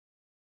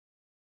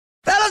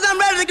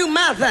to do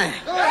my thing.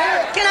 Go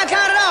ahead. Can I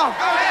count it off?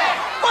 Go ahead.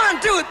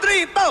 1, 2,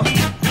 3, 4.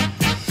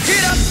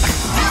 Get up.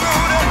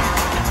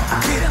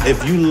 Get up.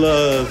 If you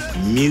love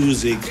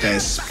music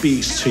that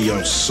speaks to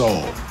your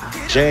soul,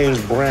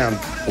 James Brown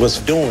was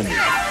doing it.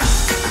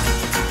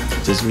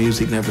 His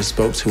music never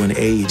spoke to an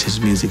age. His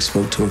music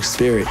spoke to a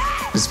spirit,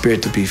 the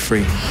spirit to be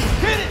free.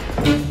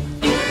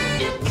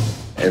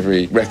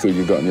 Every record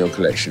you've got in your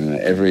collection,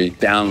 every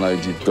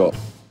download you've got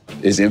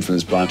is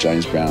influenced by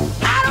James Brown.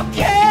 I don't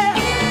care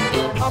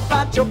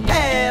about your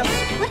past.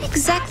 What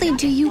exactly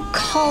do you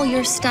call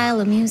your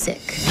style of music?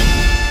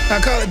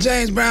 I call it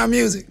James Brown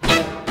music.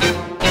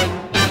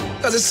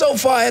 Because it's so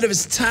far ahead of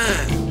its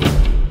time.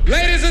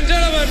 Ladies and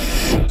gentlemen,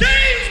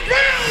 James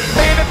Brown!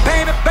 Baby,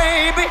 baby,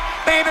 baby,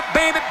 baby,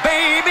 baby,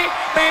 baby,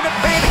 baby,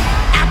 baby.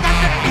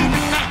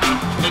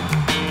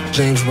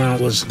 James Brown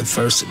was the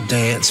first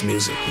dance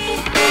music.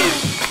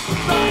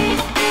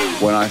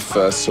 When I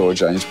first saw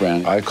James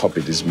Brown, I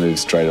copied his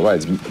moves straight away.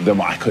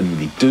 I couldn't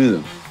really do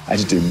them. I had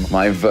to do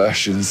my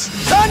versions.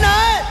 So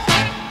nice,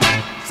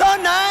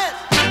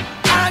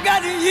 I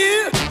got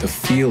you. The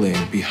feeling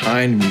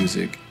behind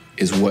music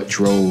is what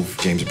drove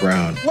James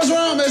Brown. What's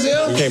wrong, Miss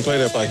Hill? You can't play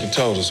that like you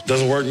told us.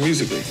 Doesn't work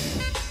musically.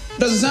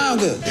 Does it sound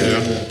good?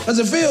 Yeah. Does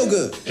it feel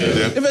good?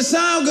 Yeah. If it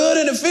sounds good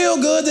and it feels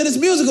good, then it's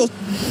musical.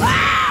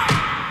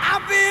 I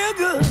feel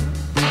good.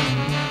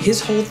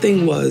 His whole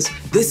thing was,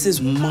 this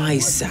is my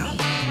sound.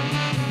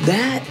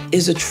 That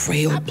is a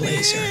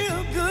trailblazer.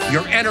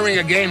 You're entering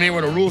a game here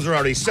where the rules are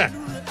already set.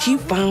 He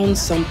found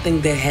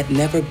something that had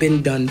never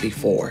been done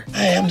before.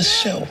 I am the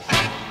show.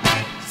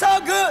 So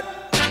good.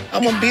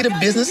 I'm gonna be the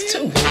business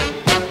too.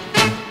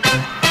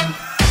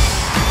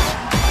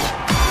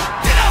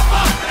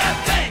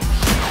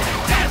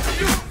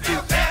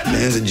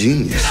 Man's a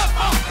genius,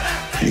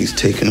 and he's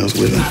taking us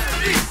with him.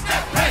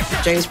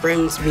 James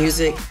Brown's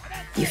music,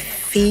 you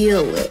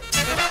feel it.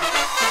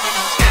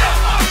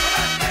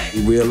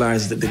 He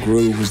realized that the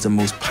groove was the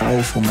most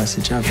powerful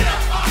message ever.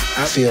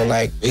 I feel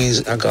like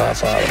he's a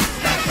godfather.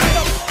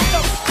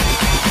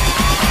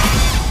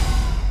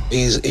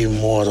 He's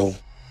immortal.